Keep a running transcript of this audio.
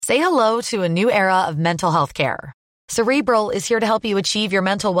Say hello to a new era of mental health care. Cerebral is here to help you achieve your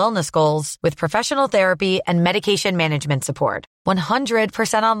mental wellness goals with professional therapy and medication management support.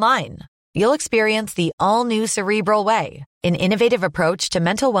 100% online. You'll experience the all-new Cerebral Way, an innovative approach to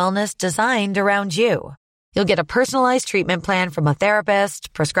mental wellness designed around you. You'll get a personalized treatment plan from a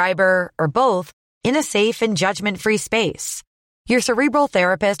therapist, prescriber, or both in a safe and judgment-free space. Your Cerebral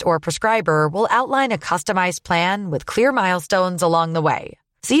therapist or prescriber will outline a customized plan with clear milestones along the way,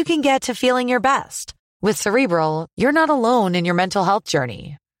 so you can get to feeling your best. With Cerebral, you're not alone in your mental health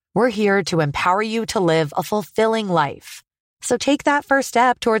journey. We're here to empower you to live a fulfilling life. So take that first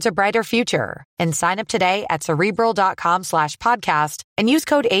step towards a brighter future and sign up today at Cerebral.com/podcast and use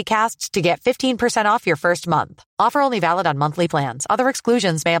code ACAST to get 15% off your first month. Offer only valid on monthly plans. Other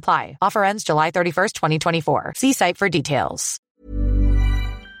exclusions may apply. Offer ends July 31st, 2024. See site for details.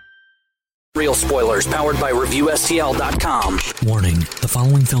 Real spoilers powered by ReviewSTL.com. Warning, the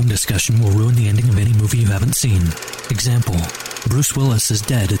following film discussion will ruin the ending of any movie you haven't seen. Example, Bruce Willis is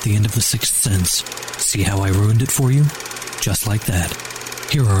dead at the end of The Sixth Sense. See how I ruined it for you? Just like that.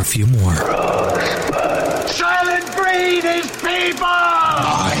 Here are a few more. Rosebud. Silent breed is people!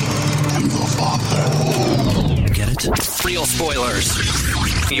 I am your father. Get it? Real spoilers.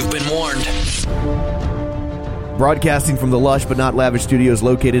 You've been warned. Broadcasting from the lush but not lavish studios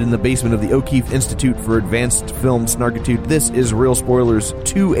located in the basement of the O'Keefe Institute for Advanced Film Snarkitude, this is Real Spoilers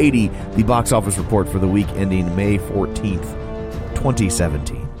 280, the box office report for the week ending May 14th,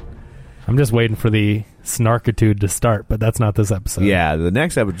 2017. I'm just waiting for the snarkitude to start, but that's not this episode. Yeah, the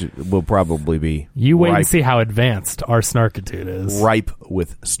next episode will probably be... You wait and see how advanced our snarkitude is. Ripe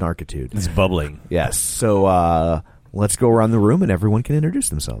with snarkitude. It's bubbling. Yes, so... let's go around the room and everyone can introduce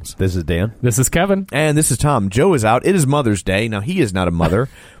themselves. This is Dan. This is Kevin. And this is Tom. Joe is out. It is Mother's Day. Now, he is not a mother,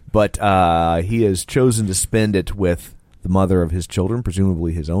 but he has chosen to spend it with the mother of his children,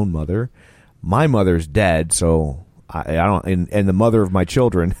 presumably his own mother. My mother's dead, so I don't... And the mother of my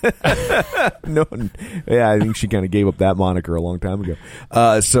children. No, yeah, I think she kind of gave up that moniker a long time ago.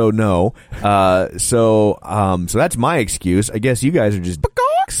 So, no. So that's my excuse. I guess you guys are just...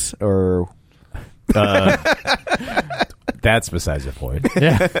 or... That's besides the point.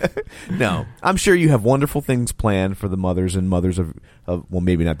 Yeah. No, I'm sure you have wonderful things planned for the mothers and mothers of well,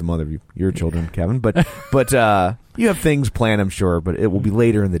 maybe not the mother of your children, Kevin, but you have things planned, I'm sure, but it will be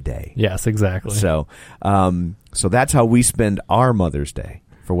later in the day. Yes, exactly. So that's how we spend our Mother's Day,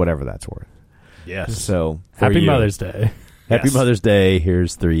 for whatever that's worth. Yes. So Happy Mother's Day. Happy Mother's Day.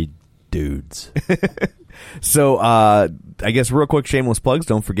 Here's 3 dudes. So, I guess real quick, shameless plugs.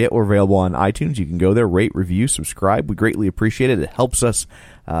 Don't forget we're available on iTunes. You can go there, rate, review, subscribe. We greatly appreciate it. It helps us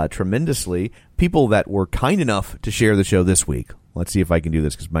tremendously. People that were kind enough to share the show this week. Let's see if I can do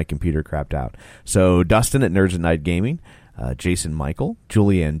this because my computer crapped out. So, Dustin at Nerds at Night Gaming, Jason Michael,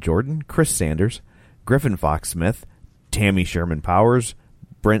 Julianne Jordan, Chris Sanders, Griffin Fox Smith, Tammy Sherman Powers,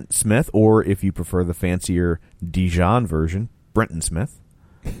 Brent Smith, or if you prefer the fancier Dijon version, Brenton Smith.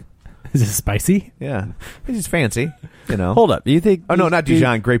 Is it spicy? Yeah. It's fancy, you know. Hold up. You think... Oh, no, not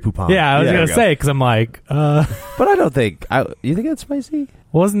Dijon, Grey Poupon. Yeah, I was going to say, because I'm like... But I don't think... you think that's spicy?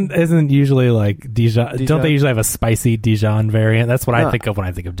 Isn't usually like Dijon... Don't they usually have a spicy Dijon variant? That's what I think of when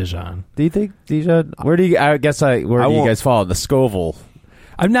I think of Dijon. Do you think Dijon... Where do you... I guess where do you guys fall? The Scoville.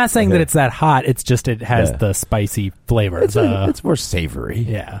 I'm not saying that it's that hot. It's just it has the spicy flavor. It's more savory.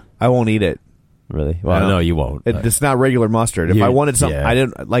 Yeah. I won't eat it. Really? Well, no, you won't. It's not regular mustard. If I wanted something, I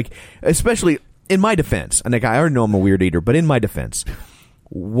didn't like. Especially in my defense, and like I already know I'm a weird eater, but in my defense,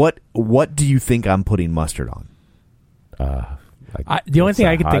 what do you think I'm putting mustard on? The only thing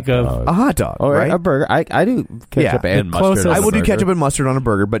I could think of a hot dog, or right? A burger. I do ketchup and mustard. I will do ketchup and mustard on a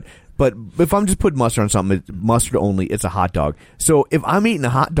burger, but if I'm just putting mustard on something, it's mustard only. It's a hot dog. So if I'm eating a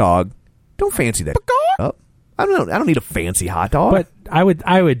hot dog, don't fancy that up. I don't know. I don't need a fancy hot dog. But I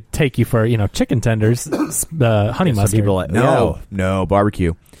would take you for chicken tenders, the honey mustard. No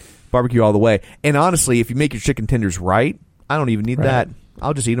barbecue all the way. And honestly, if you make your chicken tenders right, I don't even need that.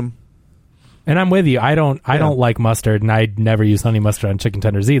 I'll just eat them. And I'm with you. I don't like mustard, and I'd never use honey mustard on chicken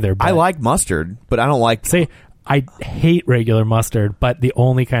tenders either. But I like mustard, but I don't like. See, I hate regular mustard, but the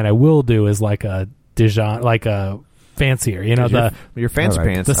only kind I will do is like a Dijon, like a fancier, your fancy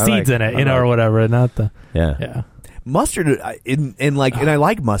pants, the seeds in it, or whatever, not the mustard. And I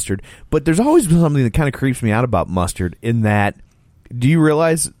like mustard, but there's always been something that kind of creeps me out about mustard. In that, do you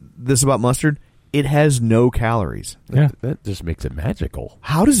realize this about mustard? It has no calories. Yeah, that just makes it magical.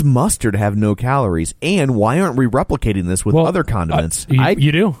 How does mustard have no calories? And why aren't we replicating this with other condiments?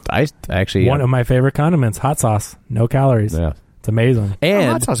 You do. I actually one of my favorite condiments, hot sauce, no calories. Yeah. It's amazing.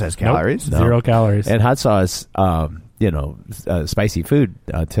 And hot sauce has calories. Nope, 0 calories. And hot sauce, spicy food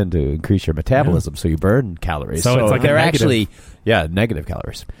tend to increase your metabolism, so you burn calories. So it's like they're negative. actually negative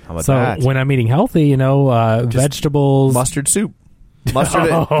calories. How about So that? when I'm eating healthy, vegetables. Mustard soup. Mustard,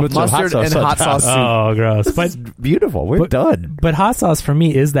 With some mustard hot sauce and on hot top. sauce soup. Oh, gross! But It's beautiful. We're done. But hot sauce for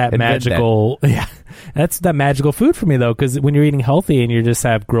me is that Invent magical. Yeah, that's that magical food for me though. Because when you're eating healthy and you just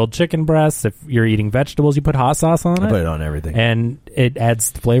have grilled chicken breasts, if you're eating vegetables, you put hot sauce on I it. put it on everything. and it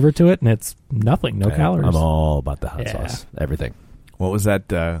adds flavor to it, and it's nothing, no calories. I'm all about the hot Yeah. sauce. Everything. What was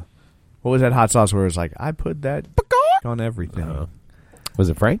that? What was that hot sauce where it was like, I put that on everything? Was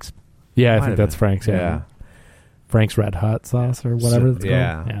it Frank's? Yeah, I Might think have that's been. Frank's. Yeah. Frank's Red Hot sauce or whatever it's called.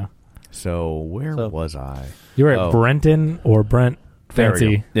 Yeah. So where was I? You were at Brenton or Brent There we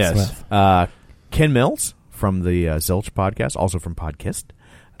Fancy go. Yes. Smith. Ken Mills from the Zilch podcast, also from Podcast.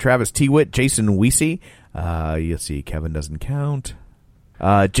 Travis Tewitt, Jason Weesey. You'll see Kevin doesn't count.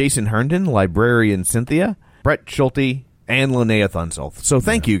 Jason Herndon, Librarian Cynthia, Brett Schulte, and Linnea Thunself. So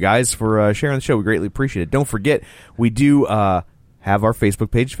thank you guys for sharing the show. We greatly appreciate it. Don't forget, we do have our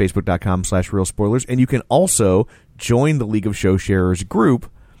Facebook page, facebook.com/Real Spoilers, and you can also join the League of Show Sharers group.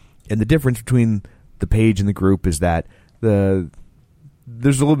 And the difference between the page and the group is that it's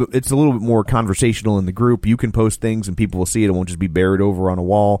a little bit more conversational in the group. You can post things and people will see it. It won't just be buried over on a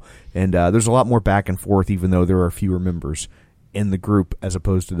wall. And there's a lot more back and forth, even though there are fewer members in the group as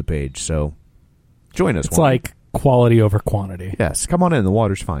opposed to the page. So join us. It's like quality over quantity. Yes, come on in. The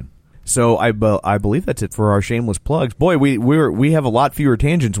water's fine. So I believe that's it for our shameless plugs. Boy, we have a lot fewer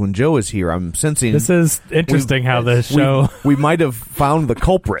tangents when Joe is here. I'm sensing This is interesting how this show. we might have found the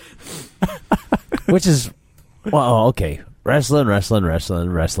culprit. Which is, well, okay. Wrestling,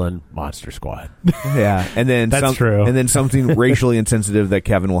 Monster Squad. Yeah, and then That's true. And then something racially insensitive that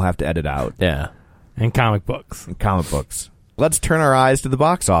Kevin will have to edit out. Yeah. And comic books. And comic books. Let's turn our eyes to the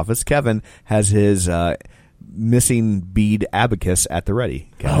box office. Kevin has his missing bead abacus at the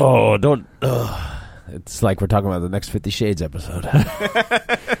ready. Kevin. Oh, don't. It's like we're talking about the next 50 Shades episode.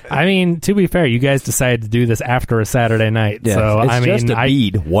 I mean, to be fair, you guys decided to do this after a Saturday night. Yeah, so it's I mean, just a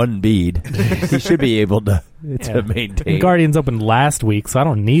bead, one bead. He should be able to maintain. And Guardians opened last week, so I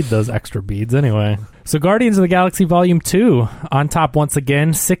don't need those extra beads anyway. So Guardians of the Galaxy Volume 2 on top once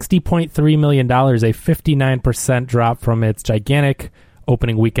again, $60.3 million, a 59% drop from its gigantic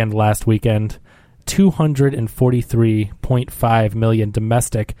opening weekend last weekend. $243.5 million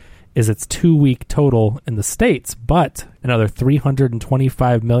domestic is its 2-week total in the States, but another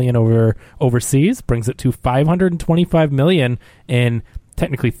 $325 million overseas brings it to $525 million in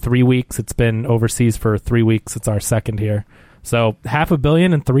technically 3 weeks. It's been overseas for 3 weeks. It's our second here. So $500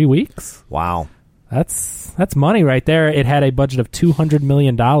 million in 3 weeks. Wow. That's money right there. It had a budget of $200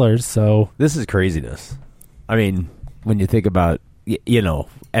 million, so This is craziness. I mean, when you think about,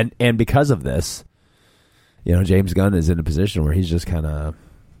 and because of this, James Gunn is in a position where he's just kind of,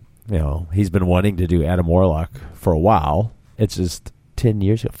 he's been wanting to do Adam Warlock for a while. It's just 10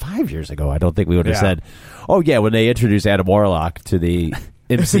 years ago, 5 years ago, I don't think we would have said, oh, yeah, when they introduced Adam Warlock to the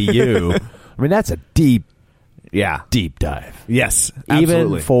MCU. I mean, that's a deep dive. Yes,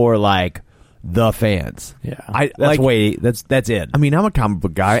 absolutely. Even for, the fans. yeah. That's it. I mean, I'm a comic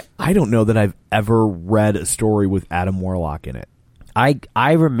book guy. I don't know that I've ever read a story with Adam Warlock in it.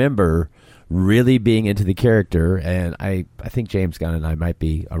 I remember really being into the character, and I think James Gunn and I might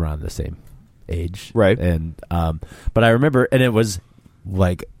be around the same age, right? And but I remember, and it was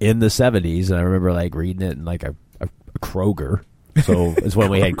in the 70s, and I remember reading it in a Kroger. So it's when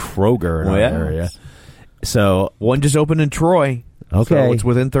we had Kroger in our area. So one just opened in Troy. Okay, so it's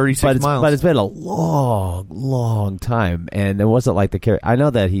within 36 miles. But it's been a long, long time, and it wasn't like the character. I know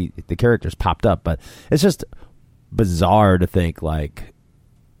that the characters popped up, but it's just bizarre to think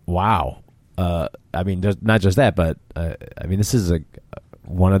wow. I mean, not just that, but I mean, this is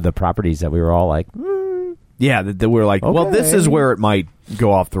one of the properties that we were all yeah, that we were like, well, this is where it might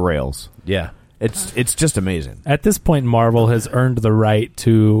go off the rails. Yeah, it's just amazing. At this point, Marvel has earned the right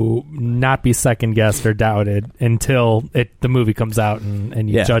to not be second guessed or doubted until the movie comes out and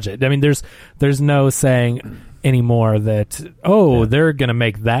you judge it. I mean, there's no saying anymore that they're gonna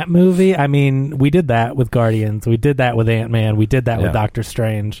make that movie. I mean, we did that with Guardians, we did that with Ant-Man, we did that with Doctor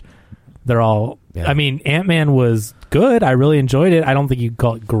Strange. They're all I mean, Ant-Man was good. I really enjoyed it. I don't think you'd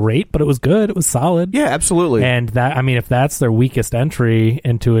call it great, but it was good. It was solid. Yeah, absolutely. And that, I mean, if that's their weakest entry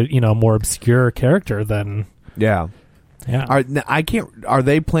into a more obscure character, then yeah. Are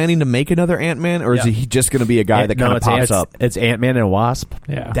they planning to make another Ant-Man, or is he just going to be a guy that kind of pops up? It's Ant-Man and Wasp.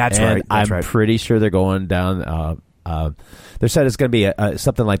 Yeah, that's right. I'm pretty sure they're going down. They said it's going to be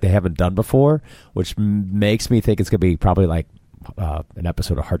something like they haven't done before, which makes me think it's going to be probably an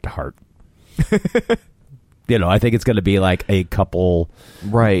episode of Heart to Heart. I think it's going to be like a couple,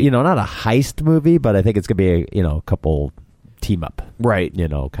 right? Not a heist movie, but I think it's going to be a couple team up, right?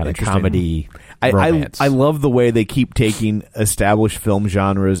 Kind of comedy. I love the way they keep taking established film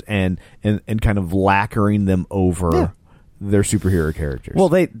genres and kind of lacquering them over their superhero characters. Well,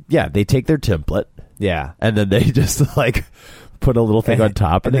 they take their template, and then they just like put a little thing on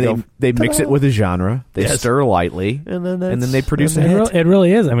top, and they mix it with a genre. They stir lightly, and then they produce a hit. It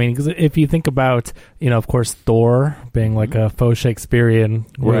really is. I mean, because if you think about, of course, Thor being like a faux Shakespearean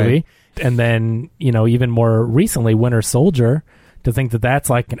movie, right. And then even more recently, Winter Soldier. To think that that's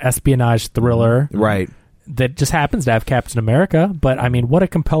like an espionage thriller, right? That just happens to have Captain America, but I mean, what a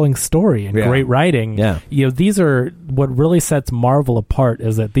compelling story and great writing. Yeah, these are what really sets Marvel apart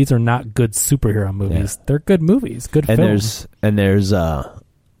is that these are not good superhero movies; they're good movies, good films. There's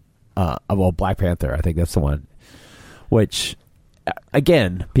Black Panther. I think that's the one. Which,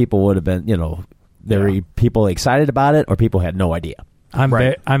 again, people would have been, there were people excited about it, or people had no idea.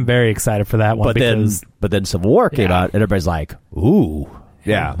 I'm very excited for that one. But then Civil War came out, and everybody's like, "Ooh,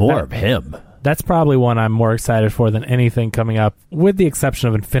 more of him." That's probably one I'm more excited for than anything coming up, with the exception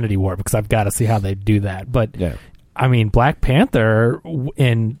of Infinity War, because I've got to see how they do that. But I mean, Black Panther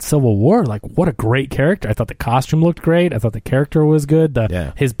in Civil War, like, what a great character! I thought the costume looked great. I thought the character was good.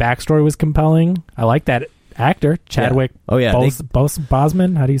 His backstory was compelling. I like that actor, Chadwick. Oh yeah,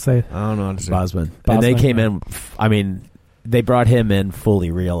 Boseman. How do you say it? I don't know. Boseman. And they came in. I mean, they brought him in fully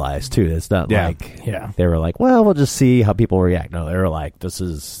realized too. It's not like they were like, well, we'll just see how people react. No, they were like, this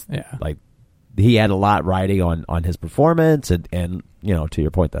is like, he had a lot riding on his performance and to your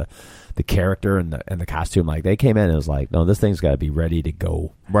point, the character and the costume. Like, they came in and it was like, no, this thing's got to be ready to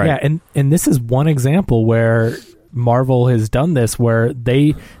go. Right. Yeah, and this is one example where Marvel has done this, where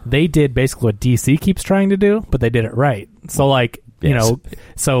they did basically what DC keeps trying to do, but they did it right. So like,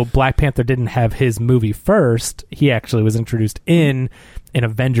 so Black Panther didn't have his movie first. He actually was introduced in an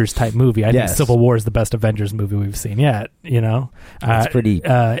Avengers type movie. I think Civil War is the best Avengers movie we've seen yet. It's pretty.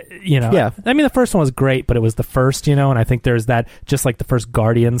 I mean, the first one was great, but it was the first. And I think there's that, just like the first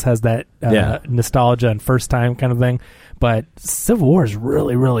Guardians has that nostalgia and first time kind of thing. But Civil War is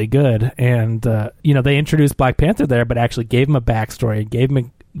really, really good, and they introduced Black Panther there, but actually gave him a backstory, gave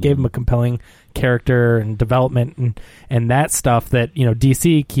him a compelling character and development and that stuff that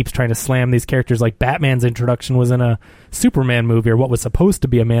DC keeps trying to slam these characters. Like Batman's introduction was in a Superman movie, or what was supposed to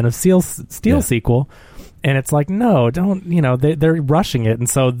be a Man of Steel sequel, and it's like, no, don't. They're rushing it, and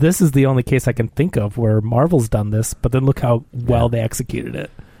so this is the only case I can think of where Marvel's done this. But then look how well they executed it.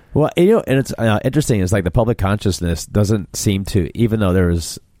 Well, and it's interesting. It's like the public consciousness doesn't seem to, even though there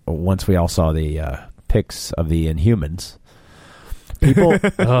was, once we all saw the pics of the Inhumans. People,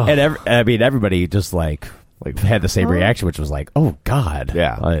 and everybody just like had the same reaction, which was like, "Oh God,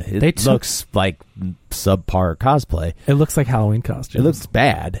 it looks like subpar cosplay. It looks like Halloween costumes. It looks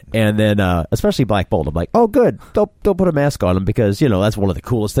bad." And then, especially Black Bolt, I'm like, "Oh, good, don't put a mask on him, because that's one of the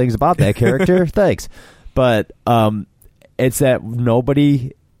coolest things about that character." Thanks, but it's that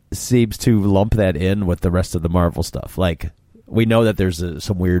nobody seems to lump that in with the rest of the Marvel stuff. Like, we know that there's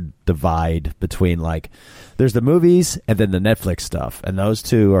some weird divide between, like, there's the movies and then the Netflix stuff, and those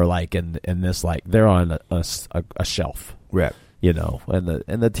two are like in this, like, they're on a shelf, right? And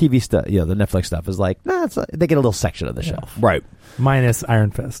the TV stuff, the Netflix stuff is like, they get a little section of the shelf, right? Minus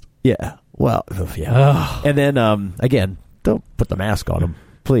Iron Fist. Yeah, well, yeah. And then again, don't put the mask on them,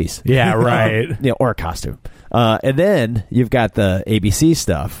 please. Yeah, right. Or a costume. And then you've got the ABC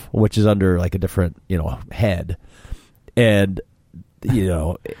stuff, which is under like a different head. And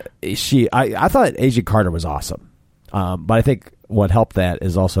I thought Agent Carter was awesome, but I think what helped that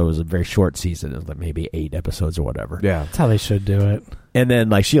is also it was a very short season. It was like maybe 8 episodes or whatever. Yeah, that's how they should do it. And then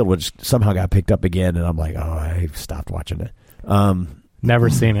like S.H.I.E.L.D., which somehow got picked up again, and I'm like, oh, I stopped watching it. Never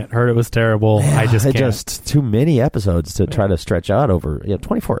seen it. Heard it was terrible. Yeah, I just can't. Too many episodes to try to stretch out over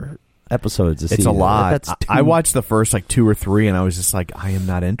 24 episodes. It's a lot. I watched the first like 2 or 3, and I was just like, I am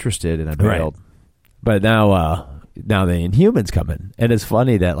not interested, and I bailed. Right. But now the Inhumans come in, and it's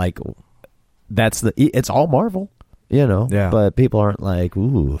funny that like it's all Marvel, but people aren't like,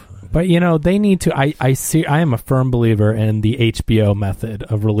 ooh. But they need to. I am a firm believer in the HBO method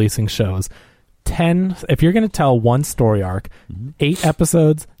of releasing shows. 10, if you're going to tell one story arc, 8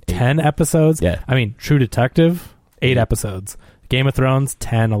 episodes, 10 episodes. Yeah. I mean, True Detective, 8 episodes. Game of Thrones,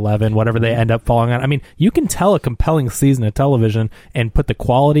 10, 11, whatever they end up falling on. I mean, you can tell a compelling season of television and put the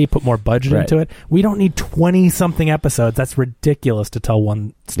quality, put more budget into it. We don't need 20-something episodes. That's ridiculous to tell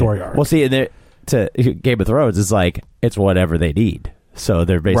one story arc. Well, see, to Game of Thrones is like, it's whatever they need. So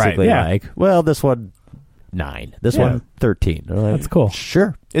they're basically like, well, this one, 9. This one, 13. Like, that's cool.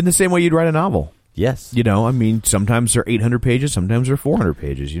 Sure. In the same way you'd write a novel. Yes. You know, I mean, sometimes they're 800 pages, sometimes they're 400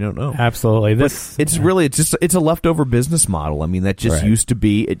 pages. You don't know. Absolutely. It's a leftover business model. I mean, that just used to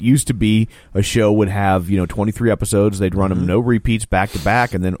be a show would have, 23 episodes. They'd run them no repeats back to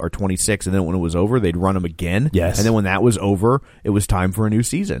back, and then, or 26. And then when it was over, they'd run them again. Yes. And then when that was over, it was time for a new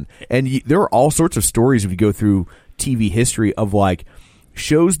season. And there are all sorts of stories if you go through TV history of like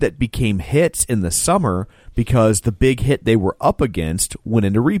shows that became hits in the summer because the big hit they were up against went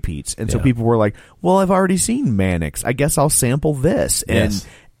into repeats. And so people were like, well, I've already seen Mannix. I guess I'll sample this. Yes.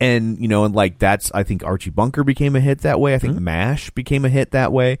 And and like that's, I think Archie Bunker became a hit that way. I think MASH became a hit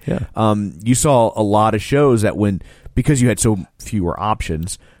that way. Yeah. You saw a lot of shows that because you had so fewer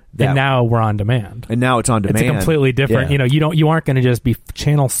options. And now we're on demand. And now it's on demand. It's a completely different. Yeah. You aren't going to just be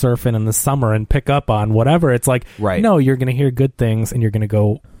channel surfing in the summer and pick up on whatever. It's like, no, you're going to hear good things and you're going to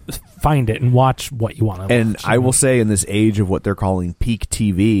go find it and watch what you want to. And watch, I will say, in this age of what they're calling peak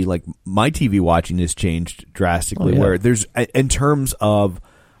TV, like my TV watching has changed drastically. Where there's, in terms of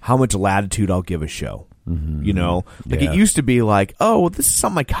how much latitude I'll give a show. It used to be like, oh, this is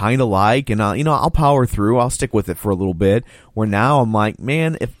something I kind of like, and I'll power through. I'll stick with it for a little bit. Where now I'm like,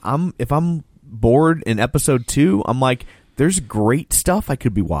 man, if I'm bored in episode 2, I'm like, there's great stuff I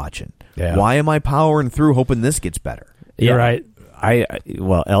could be watching. Yeah. Why am I powering through hoping this gets better? You're right.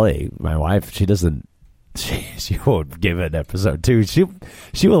 Ellie, my wife, she won't give an episode 2.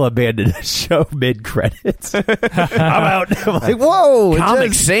 She will abandon a show mid credits. I'm out. I'm like, whoa,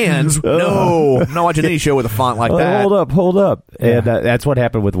 Comic Sans. No, I'm not watching any show with a font like that. Hold up. And that's what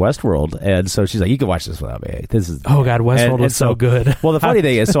happened with Westworld. And so she's like, you can watch this without me. This is Westworld was so good. Well, the funny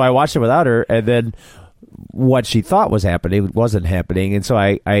thing is, so I watched it without her, and then what she thought was happening wasn't happening. And so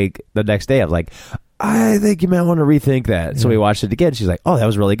I the next day I'm like, I think you might want to rethink that. So we watched it again. She's like, oh, that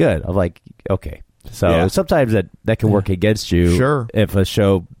was really good. I'm like, okay. So sometimes that can work against you if a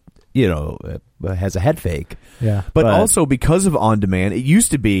show, has a head fake. Yeah. But also because of on demand, it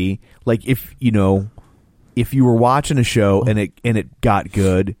used to be like if you were watching a show and it got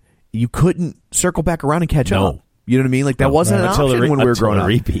good, you couldn't circle back around and catch up. You know what I mean? Like that wasn't an option when we were growing up.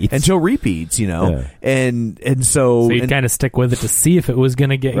 Until repeats, and so you'd kind of stick with it to see if it was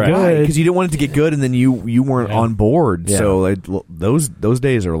going to get good, because you didn't want it to get good, and then you weren't on board. Yeah. So those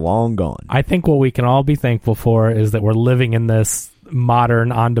days are long gone. I think what we can all be thankful for is that we're living in this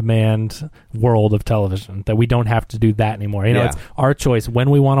modern on-demand world of television, that we don't have to do that anymore. It's our choice when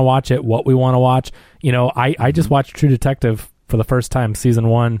we want to watch it, what we want to watch. I just watched True Detective for the first time, season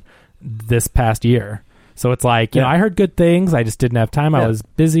 1, this past year. So it's like, I heard good things. I just didn't have time. I was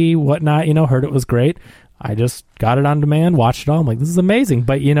busy, whatnot, heard it was great. I just got it on demand, watched it all. I'm like, this is amazing.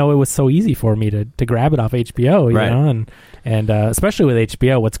 But, it was so easy for me to grab it off HBO, you know, and especially with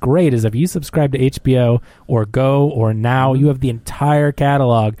HBO, what's great is if you subscribe to HBO or Go or Now, you have the entire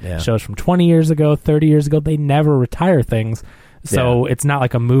catalog. Shows from 20 years ago, 30 years ago. They never retire things. So it's not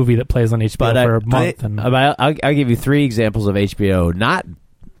like a movie that plays on HBO for a month. I'll give you 3 examples of HBO not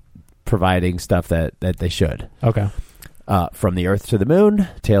providing stuff that they should. Okay. From the Earth to the Moon,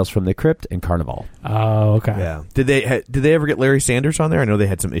 Tales from the Crypt, and Carnival. Oh, okay. Yeah. Did they ever get Larry Sanders on there? I know they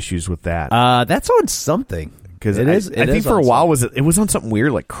had some issues with that. That's on something. Because I think for a while it was on something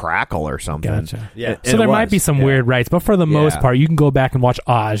weird like Crackle or something. Gotcha. Yeah. So there might be some weird rights, but for the most part, you can go back and watch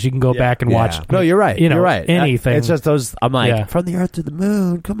Oz. You can go back and watch. No, you're right. You're right. Anything. It's just those. I'm like, From the Earth to the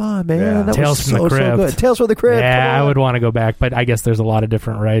Moon. Come on, man. Yeah. That Tales was from the Crypt. so good. Tales from the Crypt. Yeah, I would want to go back, but I guess there's a lot of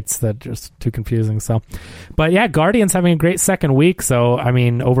different rights that are just too confusing. So, but yeah, Guardians having a great second week. So I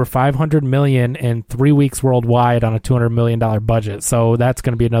mean, over $500 million in 3 weeks worldwide on a $200 million budget. So that's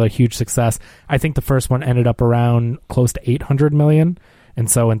going to be another huge success. I think the first one ended up around close to $800 million,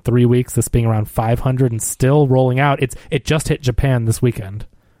 and so in 3 weeks this being around 500 and still rolling out. It just hit Japan this weekend,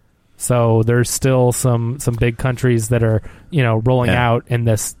 so there's still some big countries that are rolling out in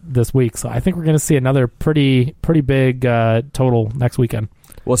this week. So I think we're going to see another pretty big total next weekend.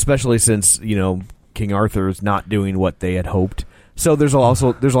 Well, especially since King Arthur is not doing what they had hoped, so there's a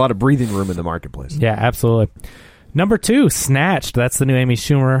lot of breathing room in the marketplace. Yeah, absolutely. Number 2, Snatched. That's the new Amy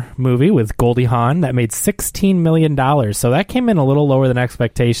Schumer movie with Goldie Hawn. That made $16 million. So that came in a little lower than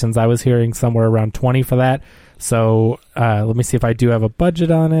expectations. I was hearing somewhere around 20 for that. So let me see if I do have a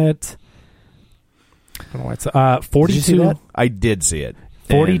budget on it. I don't know why it's 42. Did you see that? I did see it.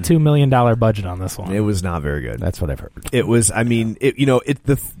 $42 million budget on this one. It was not very good. That's what I've heard. It was. I mean,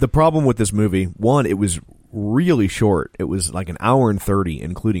 the problem with this movie, one, it was really short. It was like an hour and 30,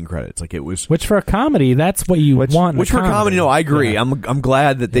 including credits. Like it was, which for a comedy, that's what you want. Which for a comedy, no, I agree. Yeah. I'm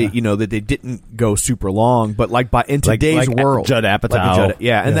glad that they that they didn't go super long. But like in today's world, Judd Apatow,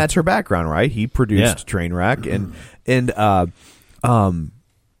 and that's her background, right? He produced Trainwreck, and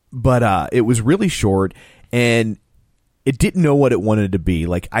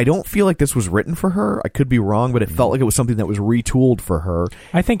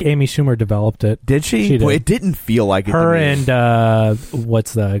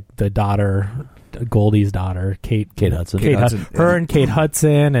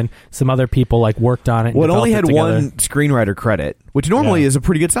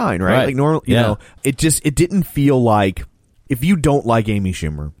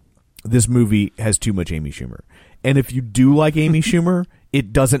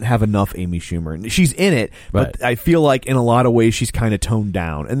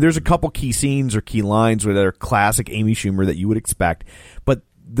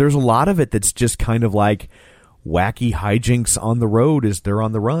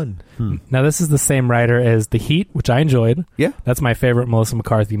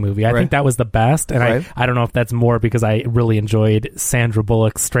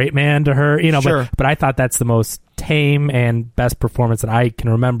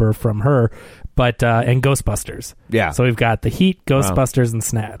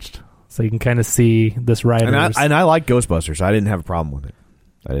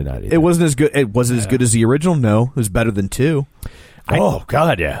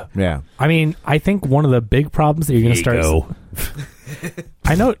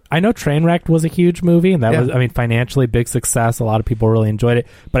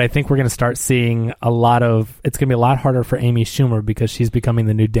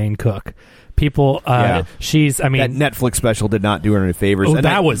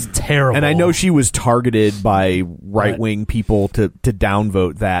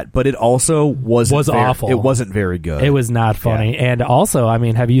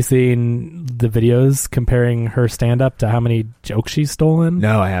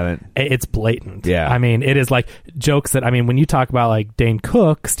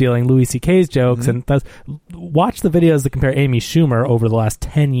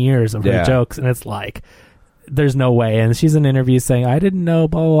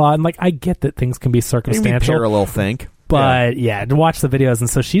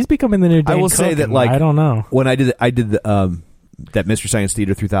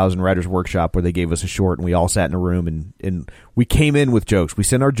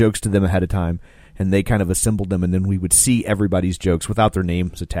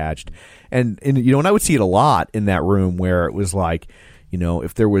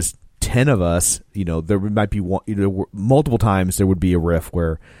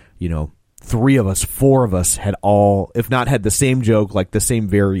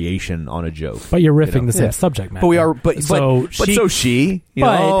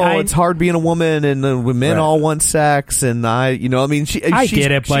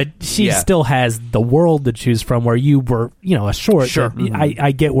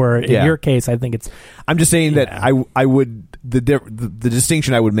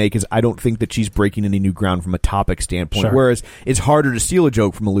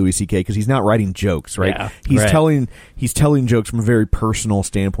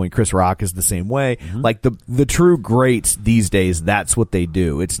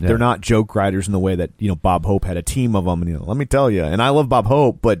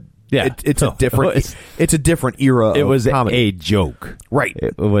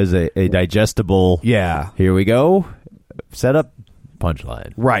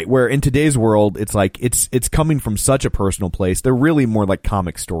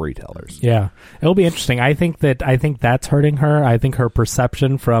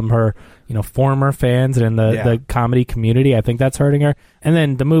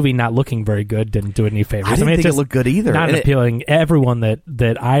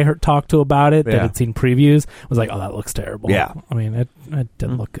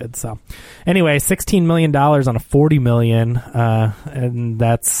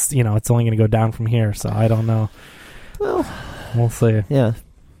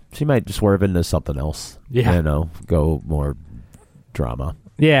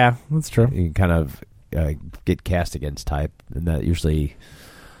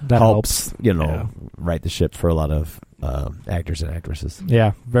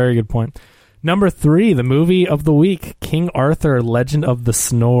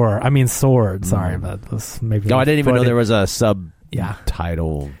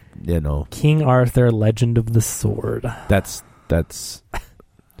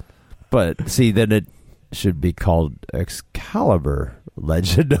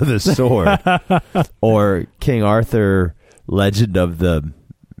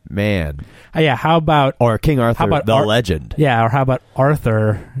man. Yeah, how about King Arthur, how about the legend? Yeah, or how about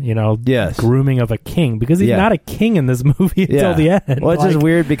Arthur? Yes. Grooming of a king, because he's not a king in this movie until the end. Well, it's just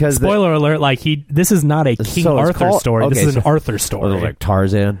weird because spoiler alert, this is not a King Arthur story. Okay, this is an Arthur story, like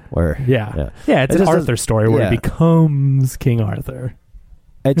Tarzan, where it's an Arthur story where he becomes King Arthur.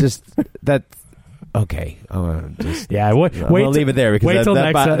 It just that. Okay, wait. We'll leave it there because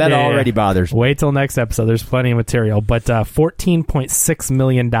that already bothers me. Wait till next episode. There's plenty of material, but $14.6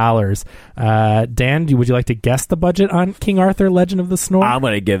 million. Dan, would you like to guess the budget on King Arthur: Legend of the Snore? I'm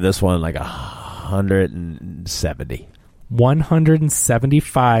going to give this one like 170.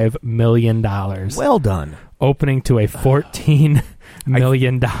 $175 million. Well done. Opening to a $14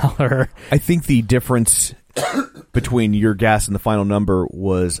 million. I think the difference between your guess and the final number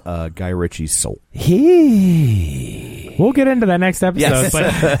was Guy Ritchie's soul. We'll get into that next episode, yes.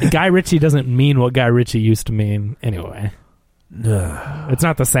 But Guy Ritchie doesn't mean what Guy Ritchie used to mean anyway. It's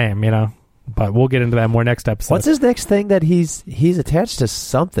not the same, but we'll get into that more next episode. What's his next thing that he's attached to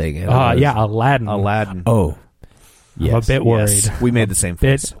something? Aladdin. Oh, yes. I'm a bit worried. Yes. We made the same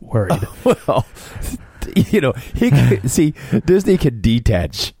face. Bit worried. Well, Disney can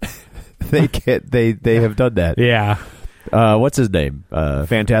detach. They can't. They have done that. Yeah. What's his name?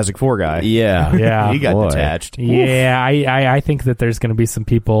 Fantastic Four guy. Yeah. He got detached. Yeah, I think that there's going to be some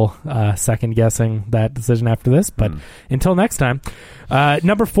people second guessing that decision after this. But until next time,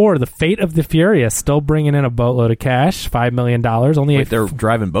 number 4, The Fate of the Furious, still bringing in a boatload of cash, $5 million. They're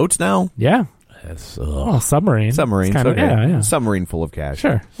driving boats now. Yeah. Yes. Submarine. Submarine. Kind of, yeah. Submarine full of cash.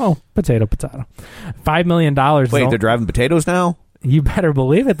 Sure. Oh, potato. $5 million. Wait, they're driving potatoes now? You better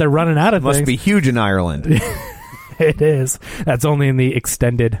believe it. They're running out of Must things. be huge in Ireland. It is. That's only in the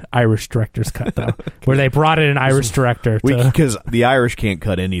extended Irish director's cut, though, where they brought in an Irish director. Because the Irish can't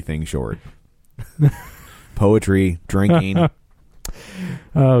cut anything short. Poetry, drinking.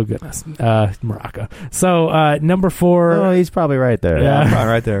 Oh, goodness. Morocco. So, number 4. Oh, he's probably right there. Yeah.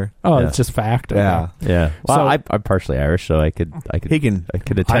 Probably right there. Oh, it's just fact. Yeah. Yeah. Well, I'm partially Irish, so I could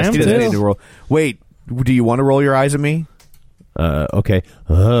attest to this. Wait, do you want to roll your eyes at me? Okay.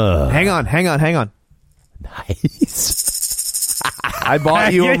 Hang on. Nice. I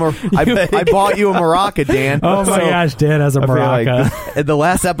bought you a maraca, Dan. Oh my gosh, Dan has a maraca. Like in the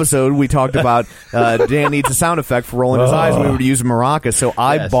last episode, we talked about Dan needs a sound effect for rolling his eyes. We were to use a maraca, so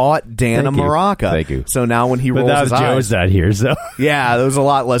I bought Dan a maraca. Thank you. So now when he rolls his eyes, Joe's not here, so yeah, there was a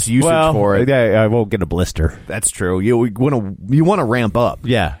lot less usage for it. I won't get a blister. That's true. You want to ramp up.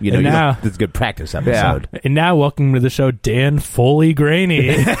 Yeah, now it's a good practice episode. Yeah. And now, welcome to the show, Dan Foley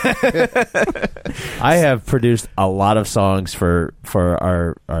Graney. I have produced a lot of songs for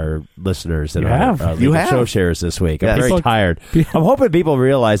our listeners and our show shares this week. I'm very tired. I'm hoping people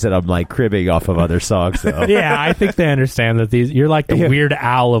realize that I'm like cribbing off of other songs, though. Yeah, I think they understand that you're like the Weird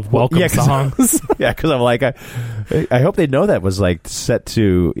Al of welcome songs. Because I'm like, I hope they know that was like set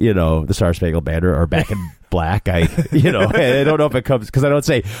to the Star Spangled Banner or Back in Black. I don't know if it comes because I don't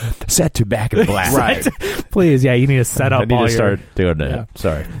say set to Back in Black. Right. Please, you need to set up. I need to start doing that. Yeah.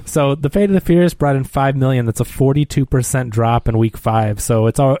 Sorry. So The Fate of the Furious brought in $5 million. That's a 42% drop in week 5. So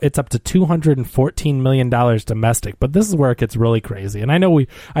it's up to $214 million domestic. But this is where it gets really crazy. And I know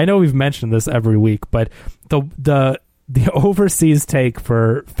we've mentioned this every week, but the overseas take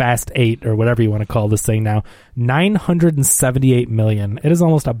for Fast 8 or whatever you want to call this thing now, $978 million. It is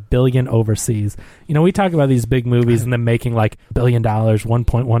almost $1 billion overseas. We talk about these big movies and them making like $1 billion,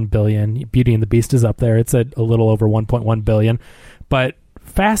 $1.1 billion. Beauty and the Beast is up there. It's a little over $1.1 billion. But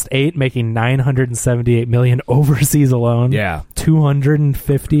Fast 8 making $978 million overseas alone. Yeah.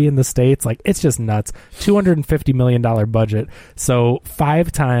 250 in the States. Like, it's just nuts. $250 million budget. So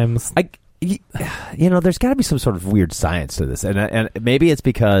 5 times... there's got to be some sort of weird science to this, and maybe it's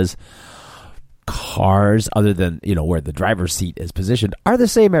because cars, other than where the driver's seat is positioned, are the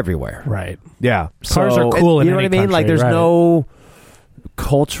same everywhere. Right. Yeah. Cars are cool. You know what I mean? Country, like, there's right. no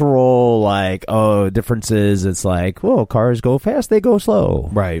cultural differences. It's like, whoa, cars go fast, they go slow,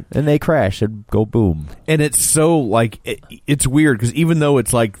 right, and they crash and go boom. And it's so like it's weird because even though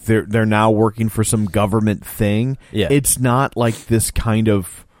it's like they're now working for some government thing, it's not like this kind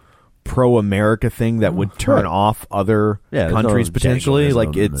of pro-America thing that would turn off other countries potentially.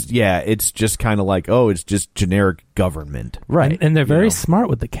 Like it's just kind of like, it's just generic government, right? And they're very smart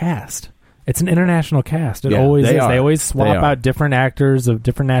with the cast. It's an international cast. It always is. They always swap out different actors of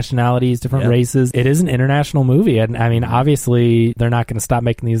different nationalities, different races. It is an international movie. And I mean, obviously, they're not going to stop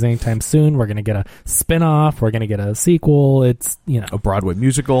making these anytime soon. We're going to get a spin-off. We're going to get a sequel. It's, a Broadway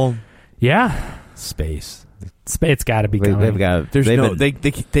musical. Yeah. Space. It's got to be coming. They've got.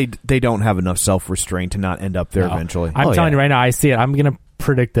 They don't have enough self-restraint to not end up there eventually. I'm telling you right now, I see it. I'm going to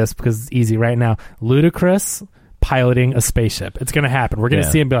predict this because it's easy right now. Ludacris piloting a spaceship. It's going to happen. We're going to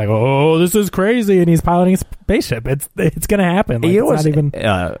see him be like, "Oh, this is crazy," and he's piloting a spaceship. It's going to happen. Like, you know what's not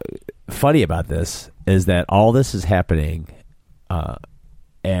even funny about this is that all this is happening,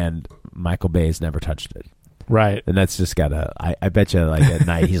 and Michael Bay's never touched it. Right. And that's just gotta, I bet you, like, at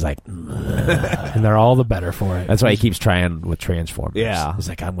night, he's like, and they're all the better for it. That's why he keeps trying with Transformers. Yeah. He's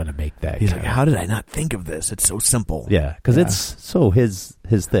like, I'm going to make that. He's like, how did I not think of this? It's so simple. Yeah, because it's so his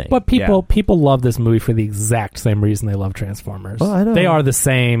thing. But people love this movie for the exact same reason they love Transformers. Well, I know. They are the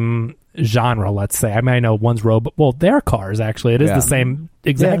same genre, let's say. I mean, I know one's robot. Well, they're cars, actually. It is the same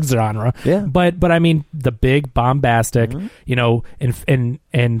exact genre. Yeah. But I mean, the big bombastic, you know,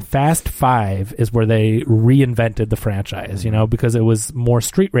 and Fast 5 is where they reinvented the franchise, you know, because it was more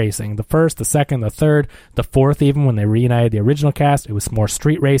street racing. The first, the second, the third, the fourth, even when they reunited the original cast, it was more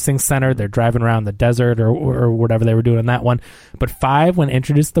street racing centered. They're driving around the desert or whatever they were doing in that one. But 5, when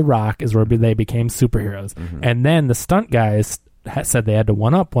introduced The Rock, is where they became superheroes. And then the stunt guys said they had to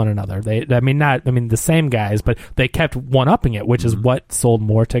one-up one another. The same guys, but they kept one-upping it, which is what sold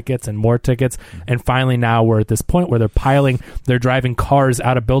more tickets and more tickets. And finally now we're at this point where they're driving cars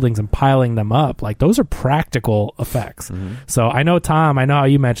out of buildings and piling them up. Like, those are practical effects. So I know, Tom, how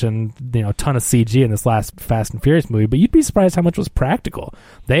you mentioned, you know, a ton of CG in this last Fast and Furious movie, but you'd be surprised how much was practical.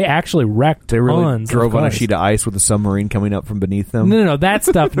 They actually wrecked They really tons drove of on a cars. sheet of ice with a submarine coming up from beneath them. No, that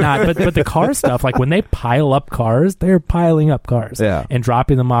stuff not. But the car stuff, like when they pile up cars, they're piling up cars and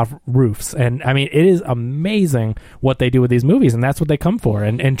dropping them off roofs. And I mean, it is amazing what they do with these movies, and that's what they come for.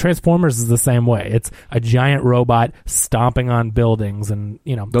 And Transformers is the same way. It's a giant robot stomping on buildings, and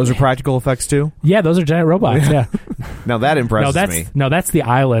you know, Those are practical effects too? yeah, those are giant robots. Yeah. Now that impresses me. No, that's the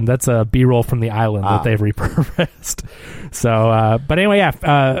island. That's a B-roll from the island that they've repurposed. So, but anyway,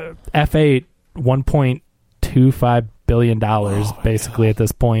 F8, $1.25 billion basically at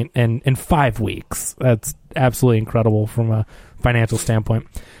this point, and in 5 weeks. That's absolutely incredible from a financial standpoint.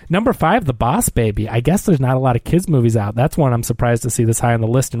 Number 5, The Boss Baby. I guess there's not a lot of kids movies out. That's one I'm surprised to see this high on the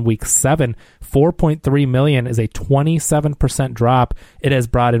list in week 7. $4.3 million is a 27% drop. It has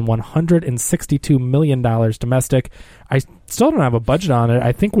brought in $162 million domestic. I still don't have a budget on it.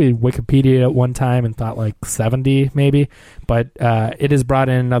 I think we Wikipedia at one time and thought like 70 maybe, but it has brought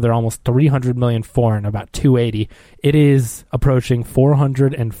in another almost 300 million foreign, about 280. It is approaching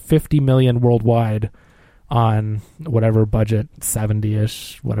 450 million worldwide on whatever budget,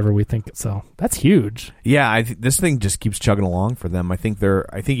 70-ish, whatever we think. So that's huge. Yeah, this thing just keeps chugging along for them. I think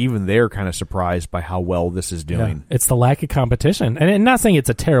even they're kind of surprised by how well this is doing. Yeah. It's the lack of competition. And I'm not saying it's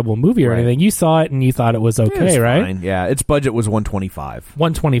a terrible movie or anything. You saw it and you thought it was okay, it was right? fine. Yeah, its budget was 125.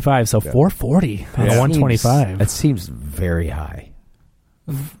 125, so 440 on a 125. That seems very high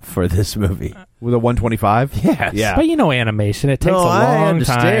for this movie. With a 125? Yes. Yeah. But you know, animation, it takes No, a I long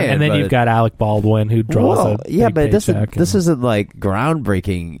understand, time. And then but you've got Alec Baldwin who draws but this paycheck isn't like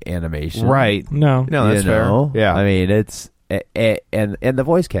groundbreaking animation. Right. No. No, that's fair. Yeah. I mean, it's and the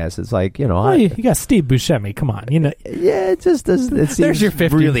voice cast is like, you know, Well, you got Steve Buscemi. Come on, you know. yeah, it just doesn't. It seems There's your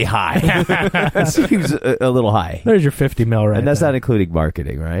 50. really high. It seems a little high, There's your 50 mil right and that's there. not including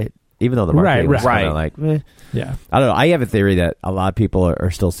marketing, right? Even though the marketing was kind of like, meh. Yeah. I don't know. I have a theory that a lot of people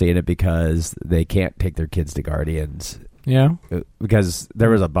are still seeing it because they can't take their kids to Guardians. Yeah. Because there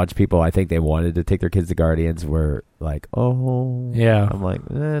was a bunch of people, I think they wanted to take their kids to Guardians, were like, oh. Yeah. I'm like,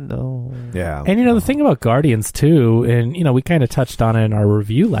 no. Yeah. And, you know, the thing about Guardians, too, and, you know, we kind of touched on it in our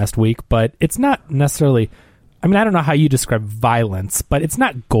review last week, but it's not necessarily... I mean, I don't know how you describe violence, but it's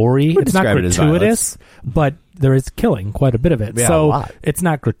not gory. It's not gratuitous, but there is killing, quite a bit of it. Yeah, so it's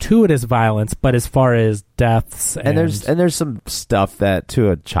not gratuitous violence, but as far as deaths and there's some stuff that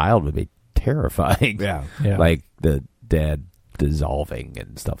to a child would be terrifying. Yeah. Like the dad dissolving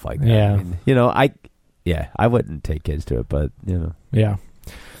and stuff like that. Yeah. I mean, you know, I wouldn't take kids to it, but you know. Yeah.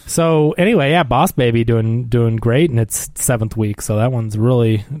 So anyway, yeah, Boss Baby doing great in its 7th week. So that one's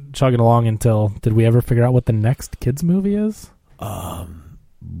really chugging along until, did we ever figure out what the next kids movie is?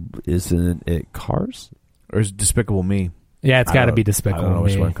 Isn't it Cars? Or is it Despicable Me? Yeah, it's got to be Despicable Me. I don't know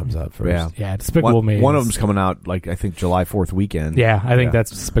which Me. one comes out first. Yeah, Despicable Me. One of them's coming out, like, I think July 4th weekend. Yeah, I think that's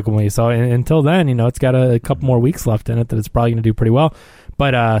Despicable Me. So until then, you know, it's got a couple more weeks left in it that it's probably going to do pretty well.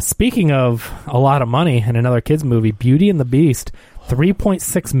 But speaking of a lot of money and another kids movie, Beauty and the Beast,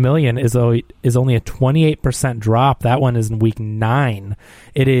 $3.6 million is only a 28% drop. That one is in week 9.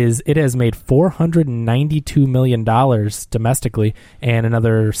 It has made $492 million domestically, and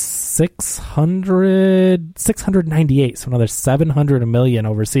another 698, so another $700 million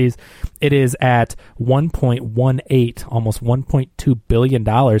overseas. It is at 1.18, almost $1.2 billion,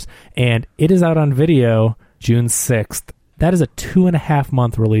 and it is out on video June 6th. That is a 2.5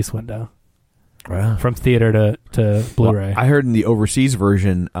 month release window. Wow. From theater to Blu-ray. Well, I heard in the overseas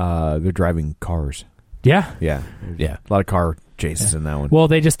version, they're driving cars. Yeah. Yeah. A lot of car chases in that one. Well,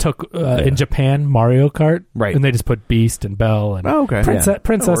 they just took, in Japan, Mario Kart. Right. And they just put Beast and Belle. And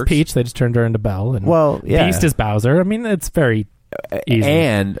Princess Peach, they just turned her into Belle. And Beast is Bowser. I mean, it's very easy.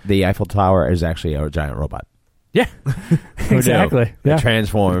 And the Eiffel Tower is actually a giant robot. Yeah. Exactly. It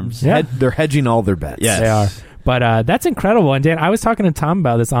transforms. Yeah. They're hedging all their bets. Yes. They are. But that's incredible. And Dan, I was talking to Tom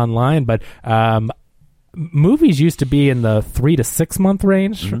about this online, but movies used to be in the 3 to 6 month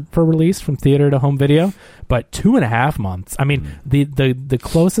range for release from theater to home video, but 2.5 months. I mean, the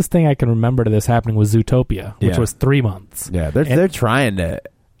closest thing I can remember to this happening was Zootopia, which was 3 months. Yeah, they're trying to.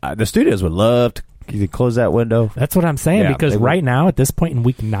 The studios would love to close that window. That's what I'm saying, because right now, at this point in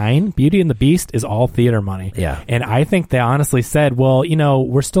week 9, Beauty and the Beast is all theater money. Yeah. And I think they honestly said, well,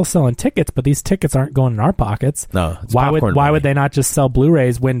 we're still selling tickets, but these tickets aren't going in our pockets. No. Why would they not just sell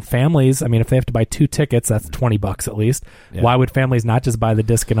Blu-rays when families, I mean, if they have to buy 2 tickets, that's $20 at least. Yeah. Why would families not just buy the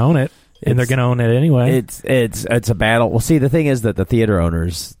disc and own it? And they're going to own it anyway. It's a battle. Well, see, the thing is that the theater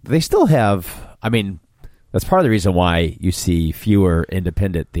owners, they still have, I mean, that's part of the reason why you see fewer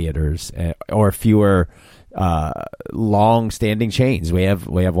independent theaters or fewer long-standing chains. We have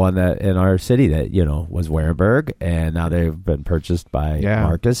one that in our city that was Warenberg, and now they've been purchased by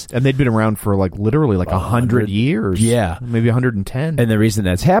Marcus, and they'd been around for literally 100 years. Yeah, maybe 110. And the reason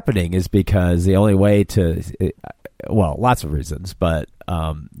that's happening is because the only way to, lots of reasons, but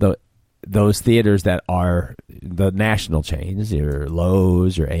those theaters that are the national chains, your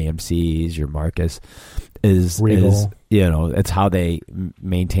Lowe's, your AMC's, your Marcus, is it's how they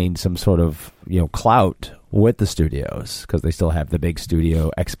maintain some sort of clout with the studios, because they still have the big studio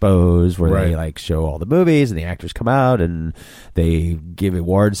expos where they show all the movies and the actors come out and they give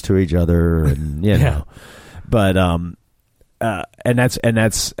awards to each other and but and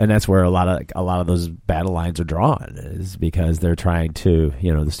that's where a lot of those battle lines are drawn, is because they're trying to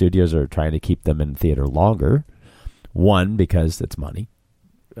the studios are trying to keep them in theater longer. One, because it's money.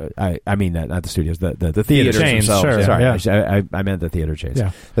 I mean not the studios, the theater chains. Themselves. Sure, sorry, I meant the theater chains.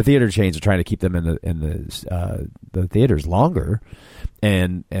 Yeah. The theater chains are trying to keep them in the theaters longer,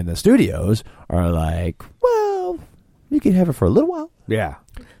 and the studios are like, well, you can have it for a little while. Yeah.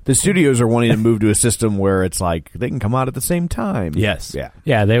 The studios are wanting to move to a system where it's like they can come out at the same time. Yes.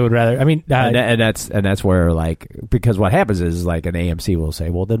 Yeah. They would rather. I mean, and that's where because what happens is an AMC will say,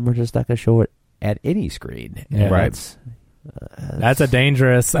 well, then we're just not going to show it at any screen. Right. That's a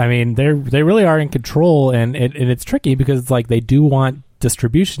dangerous. I mean, they really are in control, and it's tricky because it's they do want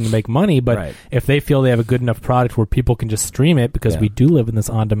distribution to make money, but if they feel they have a good enough product where people can just stream it, because we do live in this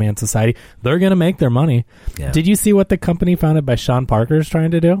on-demand society, they're going to make their money. Yeah. Did you see what the company founded by Sean Parker is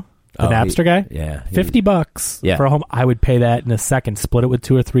trying to do? The Napster guy? Yeah. $50 for a home. I would pay that in a second. Split it with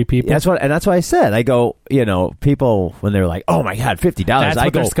 2 or 3 people. That's why I said. I go, people, when they're like, oh my God, $50. That's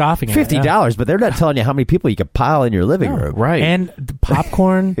what they're scoffing at. $50, but they're not telling you how many people you can pile in your living room. Right. And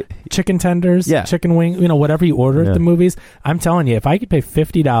popcorn, chicken tenders, chicken wing, whatever you order at the movies. I'm telling you, if I could pay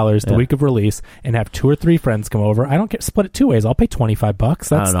 $50 the week of release and have 2 or 3 friends come over, I don't care. Split it 2 ways. I'll pay $25.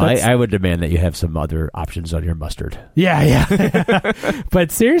 That's, I don't know. I would demand that you have some other options on your mustard. Yeah.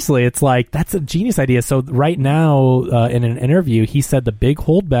 But seriously, it's that's a genius idea. So right now, in an interview, he said the big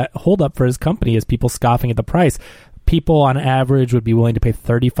hold up for his company is people scoffing at the price. People on average would be willing to pay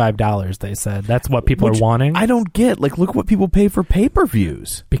 $35, they said. That's what people are wanting. I don't get. Look what people pay for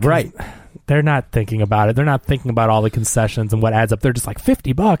pay-per-views. Right. They're not thinking about it. They're not thinking about all the concessions and what adds up. They're just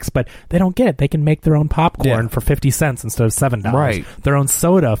 $50, but they don't get it. They can make their own popcorn for 50 cents instead of $7. Right. Their own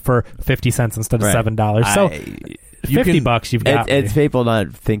soda for 50 cents instead of $7. So $50, you've got it's people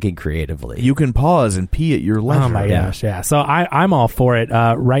not thinking creatively. You can pause and pee at your leisure. Oh my gosh, yeah. So I'm all for it.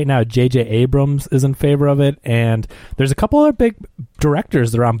 Right now, J.J. Abrams is in favor of it, and there's a couple other big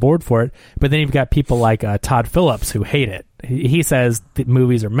directors that are on board for it. But then you've got people like Todd Phillips who hate it. He says that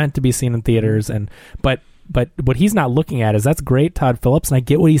movies are meant to be seen in theaters, but what he's not looking at is, that's great, Todd Phillips, and I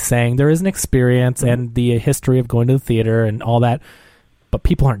get what he's saying. There is an experience and the history of going to the theater and all that. But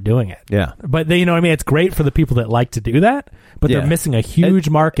people aren't doing it. Yeah. But you know what I mean? It's great for the people that like to do that, but they're missing a huge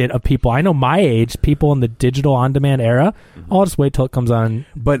market of people. I know my age, people in the digital on-demand era, I'll just wait till it comes on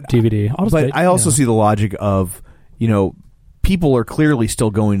DVD. I also see the logic of, people are clearly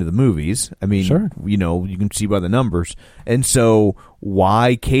still going to the movies. I mean, you can see by the numbers. And so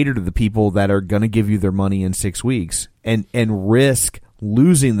why cater to the people that are going to give you their money in 6 weeks and risk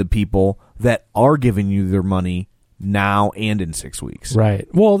losing the people that are giving you their money now and in 6 weeks. Right.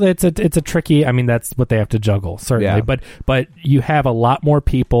 Well, it's a tricky. I mean, that's what they have to juggle, certainly. Yeah. But you have a lot more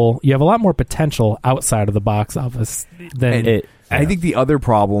people. You have a lot more potential outside of the box office than. I think the other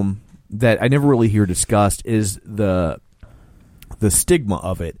problem that I never really hear discussed is the stigma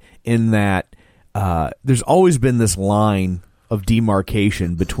of it. In that there's always been this line of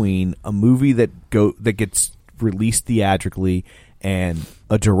demarcation between a movie that gets released theatrically and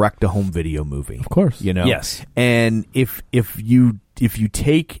a direct-to-home video movie. Of course. You know? Yes. And if you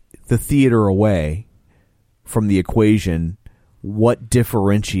take the theater away from the equation, what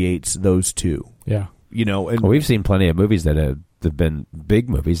differentiates those two? Yeah. You know, and we've seen plenty of movies that have been big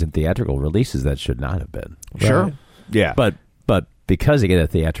movies and theatrical releases that should not have been. Sure. Right? Yeah. But because they get a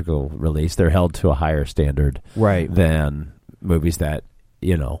theatrical release, they're held to a higher standard than movies that,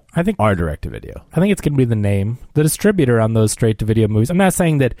 I think are direct to video. I think it's going to be the name, the distributor on those straight to video movies. I'm not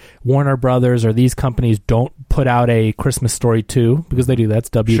saying that Warner Brothers or these companies don't put out a Christmas Story 2, because they do. That's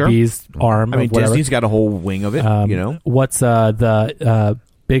WB's arm. I mean, of whatever. Disney's got a whole wing of it. What's the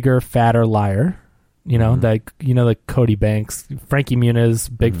Bigger Fatter Liar? The Cody Banks, Frankie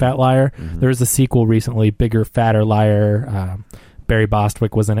Muniz, Big Fat Liar. There was a sequel recently, Bigger Fatter Liar. Barry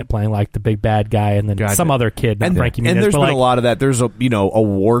Bostwick was in it playing like the big bad guy, and then some other kid, not Frankie Muniz. And there's been a lot of that. There's a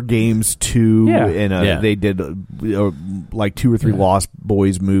War Games 2, and they did like 2 or 3 Lost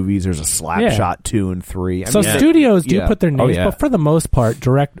Boys movies. There's a Slapshot 2 and 3. Studios do put their names, but for the most part,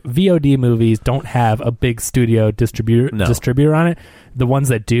 direct VOD movies don't have a big studio distributor on it. The ones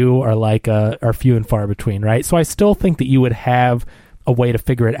that do are few and far between, right? So I still think that you would have a way to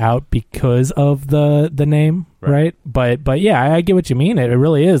figure it out because of the name, right? But yeah, I get what you mean. It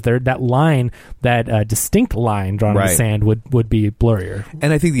really is. That line, that distinct line drawn in the sand would be blurrier.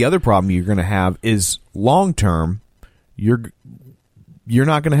 And I think the other problem you're going to have is long term, you're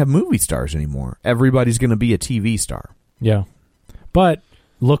not going to have movie stars anymore. Everybody's going to be a TV star. Yeah, but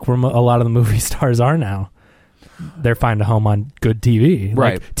look where a lot of the movie stars are now. They're finding a home on good TV.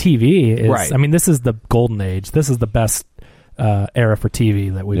 Right. Like, TV is. I mean, this is the golden age. This is the best era for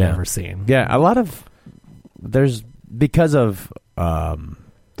TV that we've ever seen. Yeah, a lot of because of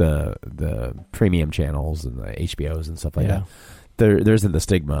the premium channels and the HBOs and stuff like that. There isn't the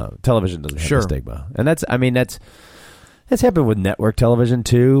stigma. Television doesn't have the stigma, and that's happened with network television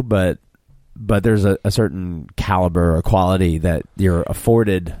too. But there's a certain caliber or quality that you're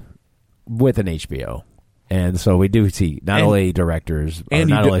afforded with an HBO. And so we do see not only directors, and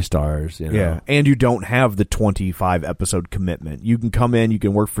not only stars. And you don't have the 25 episode commitment. You can come in, you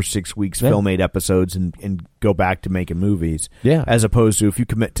can work for 6 weeks, film 8 episodes, and go back to making movies. Yeah. As opposed to if you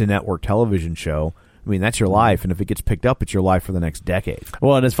commit to network television show, I mean, that's your life. And if it gets picked up, it's your life for the next decade.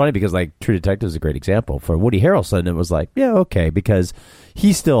 Well, and it's funny because like True Detective is a great example. For Woody Harrelson, it was like, yeah, okay, because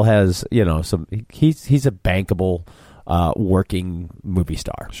he still has, some. He's a bankable working movie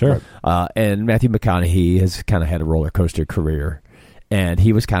star. Sure. And Matthew McConaughey has kind of had a roller coaster career, and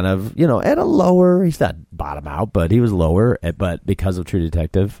he was kind of, at a lower, he's not bottom out, but he was lower, but because of True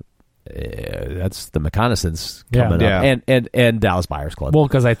Detective, that's the reconnaissance coming up. And Dallas Buyers Club. Well,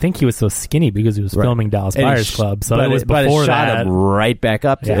 because I think he was so skinny because he was filming Dallas Buyers Club. So it was before it shot that. him right back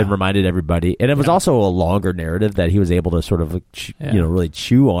up and reminded everybody. And it was also a longer narrative that he was able to sort of, really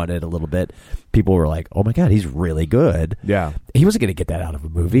chew on it a little bit. People were like, oh my God, he's really good. Yeah. He wasn't going to get that out of a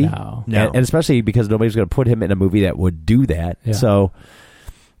movie. No. And especially because nobody's going to put him in a movie that would do that. Yeah. So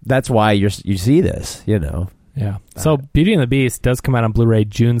that's why you see this, Yeah. So Beauty and the Beast does come out on Blu-ray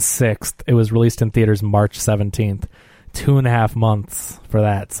June 6th. It was released in theaters March 17th. 2.5 months for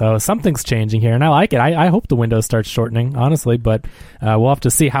that. So something's changing here, and I like it. I hope the window starts shortening, honestly, but we'll have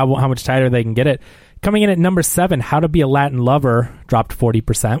to see how much tighter they can get it. Coming in at number 7, How to Be a Latin Lover dropped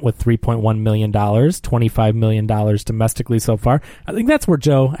 40% with $3.1 million, $25 million domestically so far. I think that's where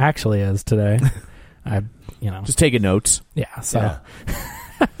Joe actually is today. Just taking notes. Yeah. So. Yeah.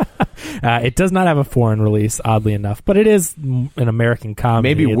 It does not have a foreign release, oddly enough, but it is an American comedy.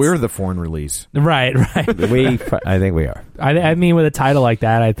 Maybe we're the foreign release. Right. I think we are. I mean, with a title like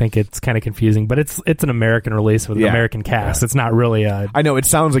that, I think it's kind of confusing, but it's an American release with an American cast. Yeah. It's not really a... I know, it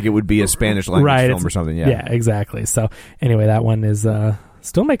sounds like it would be a Spanish language film or something, Yeah, exactly. So anyway, that one is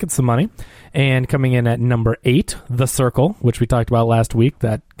still making some money. And coming in at number 8, The Circle, which we talked about last week,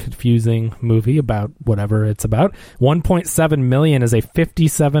 that confusing movie about whatever it's about. 1.7 million is a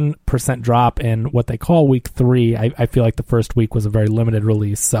 57% drop in what they call week 3. I feel like the first week was a very limited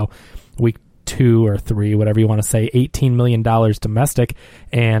release. So week 2 or 3, whatever you want to say, $18 million domestic.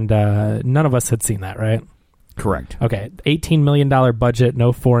 And none of us had seen that, right? Correct. Okay, $18 million budget,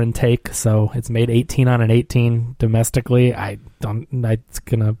 no foreign take, so it's made 18 on an 18 domestically. It's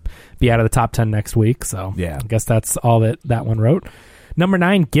gonna be out of the top 10 next week, so yeah. I guess that's all that one wrote. Number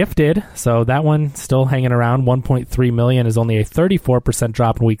 9, Gifted. So that one still hanging around. 1.3 million is only a 34%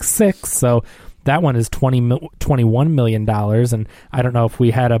 drop in week 6. So that one is $21 million. And I don't know if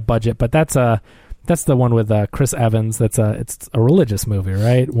we had a budget, but that's the one with Chris Evans. It's a religious movie,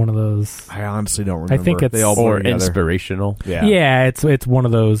 right? One of those. I honestly don't remember. I think it's they all or inspirational. Yeah, it's one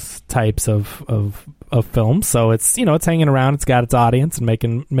of those types of films. So it's hanging around. It's got its audience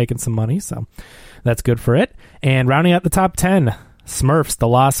and making some money. So that's good for it. And rounding out the top 10. Smurfs, The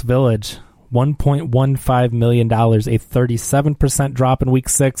Lost Village, $1.15 million, a 37% drop in week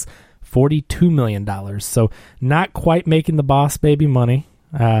 6, $42 million. So not quite making the Boss Baby money,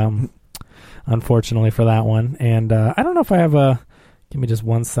 unfortunately for that one. And I don't know if I have give me just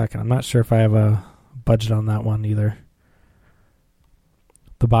 1 second. I'm not sure if I have a budget on that one either.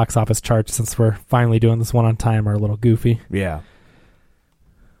 The box office charts, since we're finally doing this one on time, are a little goofy. Yeah.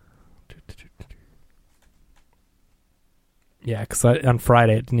 Yeah, because on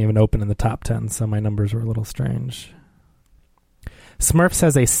Friday it didn't even open in the top 10, so my numbers were a little strange. Smurfs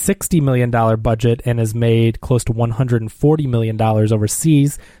has a $60 million budget and has made close to $140 million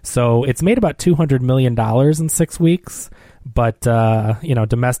overseas, so it's made about $200 million in 6 weeks, but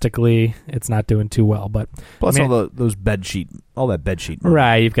domestically it's not doing too well. But plus all that bed sheet money.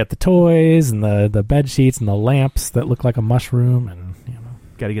 Right, you've got the toys and the bed sheets and the lamps that look like a mushroom, and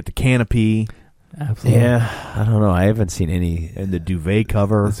got to get the canopy. Absolutely. Yeah, I don't know. I haven't seen any. And the duvet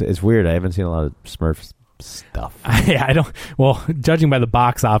cover. It's weird. I haven't seen a lot of Smurfs stuff. I don't. Well, judging by the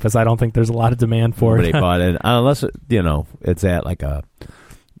box office, I don't think there's a lot of demand for it. Nobody bought it unless it's at like a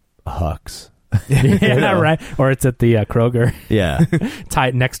Huck's. Yeah, right. Or it's at the Kroger. Yeah,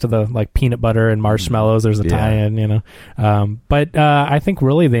 tied next to the peanut butter and marshmallows. There's a tie-in, But I think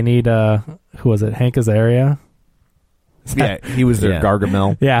really they need who was it? Hank Azaria. Yeah, he was their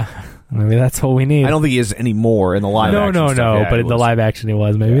Gargamel. Yeah. Maybe that's what we need. I don't think he is anymore in the live action. No. Yeah, but in the live action he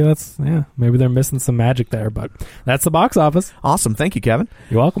was. Maybe maybe they're missing some magic there. But that's the box office. Awesome. Thank you, Kevin.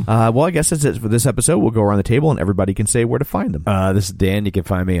 You're welcome. Well, I guess that's it for this episode. We'll go around the table and everybody can say where to find them. This is Dan. You can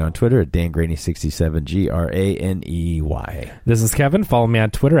find me on Twitter at DanGraney67, GRANEY. This is Kevin. Follow me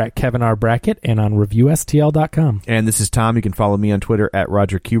on Twitter at KevinRBrackett and on ReviewSTL.com. And this is Tom. You can follow me on Twitter at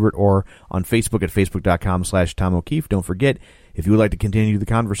Roger Kubert or on Facebook at Facebook.com/Tom O'Keefe. Don't forget, if you would like to continue the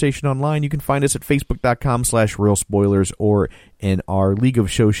conversation online, you can find us at Facebook.com/RealSpoilers or in our League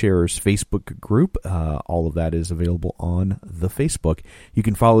of Show Sharers Facebook group. All of that is available on the Facebook. You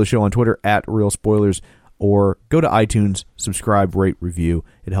can follow the show on Twitter at RealSpoilers or go to iTunes, subscribe, rate, review.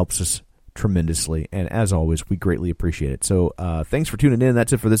 It helps us tremendously. And as always, we greatly appreciate it. So thanks for tuning in.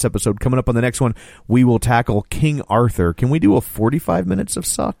 That's it for this episode. Coming up on the next one, we will tackle King Arthur. Can we do a 45 minutes of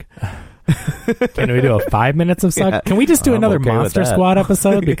suck? Can we do a 5 minutes of suck? Yeah. Can we just do another Monster Squad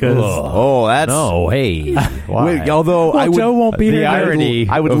episode? Because that's hey. Wait, although Joe won't be the here. Irony.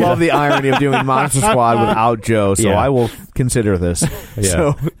 I would love the irony of doing Monster Squad without Joe. So I will consider this.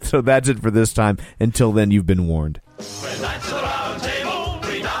 Yeah. So that's it for this time. Until then, you've been warned.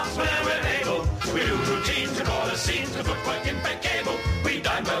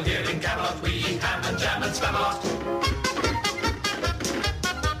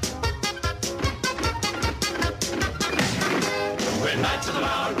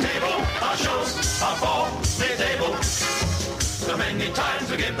 Many times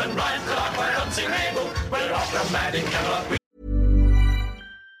we give them rhymes that are quite unseeable. We're off the mad in Camelot.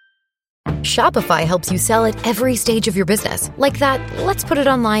 Shopify helps you sell at every stage of your business. Like that, let's put it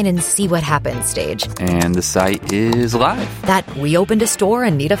online and see what happens stage. And the site is live. That we opened a store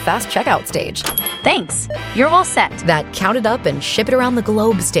and need a fast checkout stage. Thanks. You're all set. That count it up and ship it around the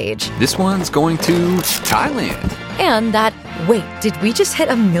globe stage. This one's going to Thailand. And that, wait, did we just hit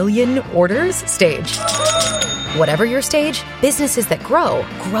 1 million orders stage? Whatever your stage, businesses that grow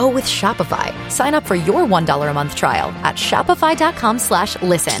with Shopify. Sign up for your $1 a month trial at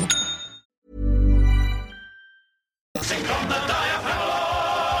shopify.com/listen.